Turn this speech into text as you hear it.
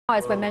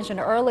As we mentioned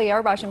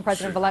earlier, Russian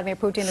President Vladimir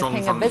Putin is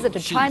paying a visit to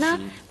China.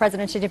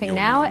 President Xi Jinping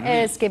now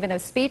is giving a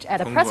speech at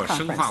a press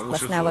conference.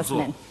 Let's now listen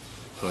in.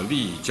 和利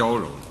益交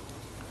融，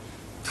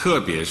特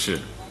别是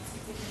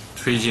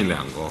推进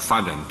两国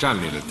发展战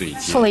略的对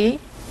接，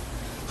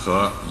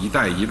和“一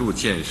带一路”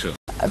建设。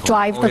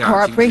 drive the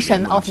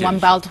cooperation of One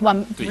Belt,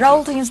 One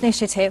Road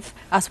initiative,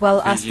 as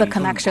well as the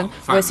connection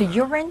with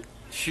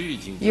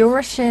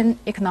Eurasian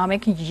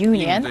Economic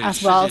Union,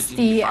 as well as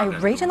the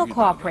regional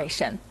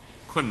cooperation.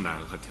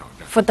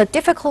 For the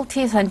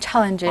difficulties and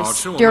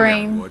challenges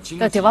during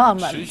the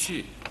development,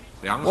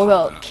 we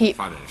will keep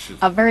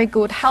a very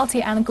good,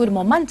 healthy and good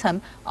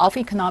momentum of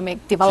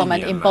economic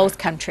development in both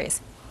countries.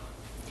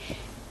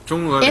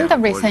 In the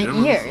recent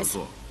years,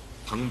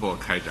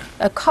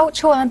 the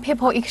cultural and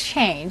people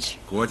exchange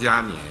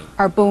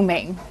are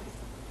booming.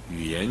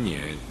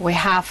 We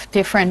have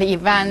different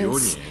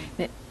events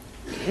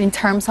in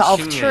terms of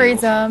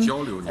tourism,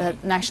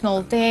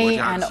 National Day,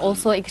 and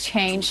also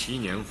exchange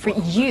for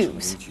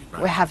youth.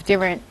 We have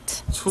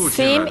different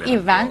theme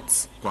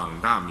events.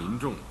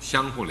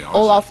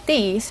 All of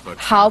these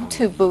help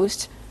to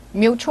boost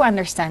mutual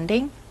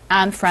understanding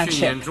and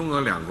friendship.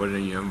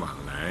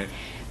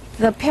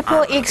 The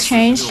people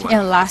exchange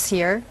in last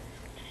year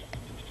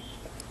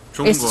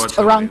is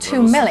around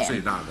 2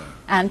 million,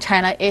 and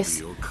China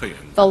is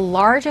the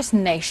largest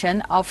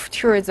nation of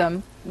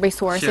tourism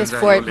resources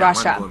for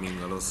Russia.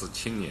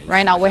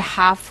 Right now, we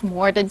have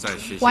more than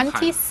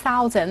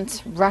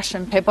 20,000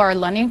 Russian people are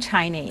learning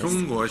Chinese.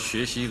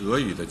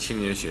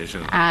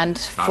 And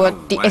for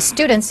the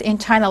students in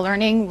China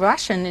learning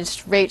Russian,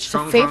 it's reached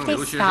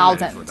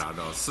 50,000.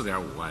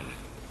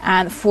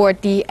 And for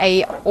the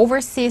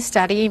overseas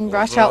study in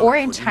Russia or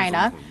in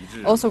China,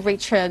 also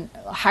reach a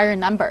higher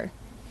number.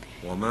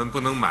 For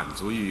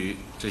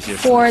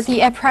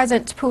the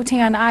President Putin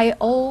and I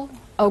all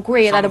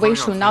agree that we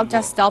should not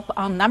just stop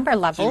on number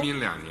level.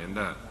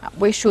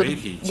 We should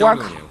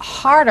work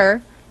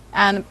harder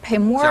and pay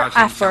more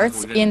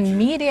efforts in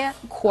media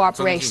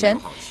cooperation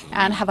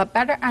and have a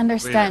better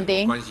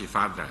understanding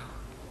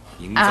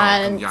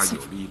and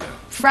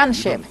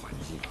friendship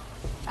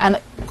and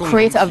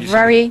create a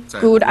very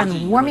good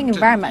and warming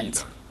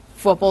environment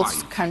for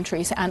both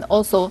countries, and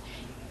also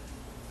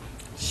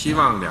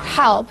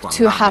help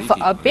to have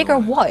a bigger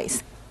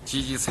voice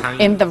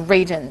in the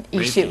region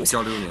issues,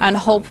 and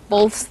hope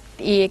both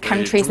the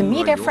countries'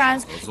 media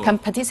friends can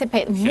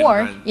participate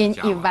more in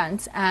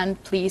events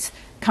and please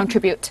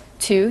contribute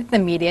to the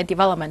media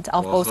development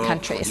of both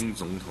countries.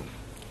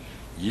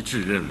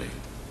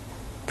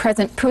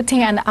 President Putin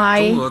and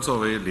I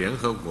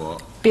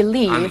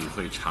believe,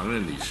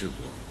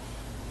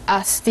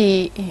 as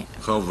the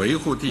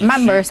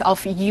members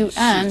of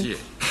UN,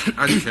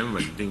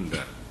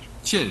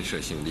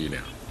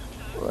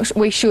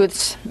 we should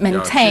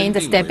maintain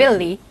the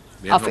stability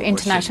of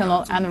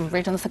international and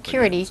regional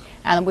security,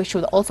 and we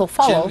should also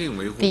follow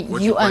the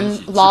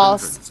UN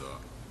laws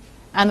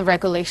and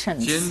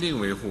regulations.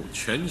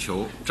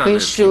 We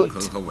should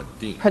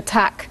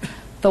protect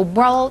the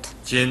world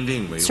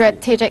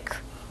strategic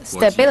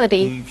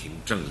stability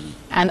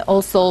and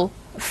also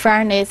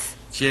fairness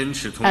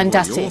and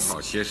justice.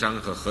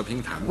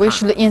 We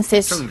should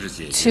insist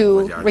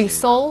to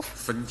resolve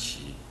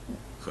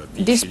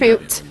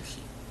dispute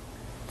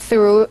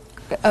through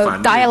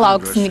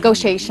dialogues,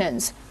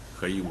 negotiations,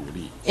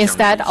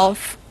 instead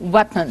of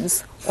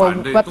weapons or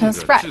weapon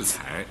threats,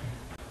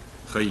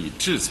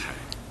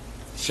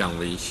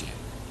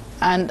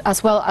 and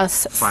as well as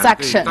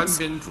sanctions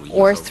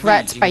or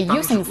threats by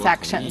using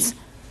sanctions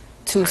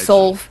to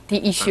solve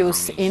the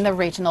issues in the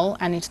regional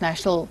and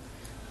international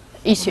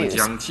issues.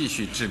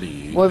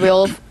 We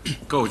will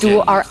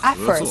do our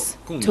efforts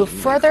to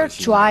further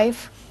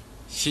drive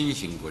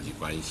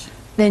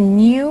the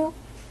new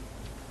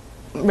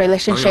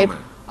relationship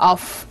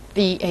of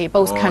the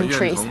both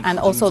countries and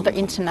also the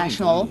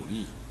international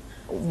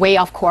way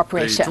of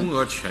cooperation.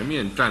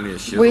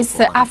 With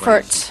the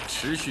effort,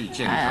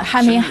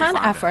 hand-in-hand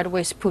effort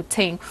with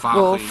Putin,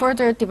 we will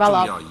further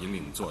develop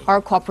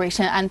our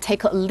cooperation and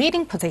take a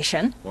leading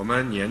position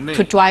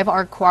to drive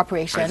our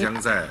cooperation.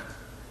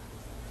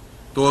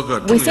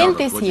 Within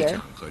this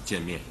year,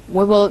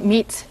 we will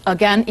meet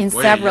again in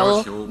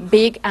several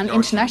big and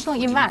international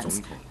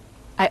events.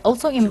 I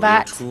also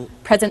invite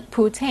President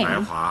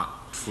Putin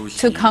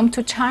to come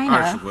to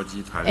China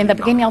in the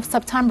beginning of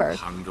September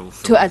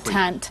to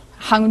attend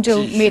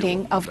Hangzhou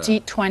meeting of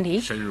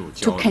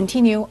G20 to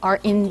continue our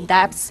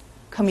in-depth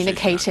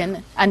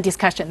communication and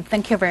discussion.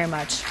 Thank you very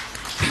much.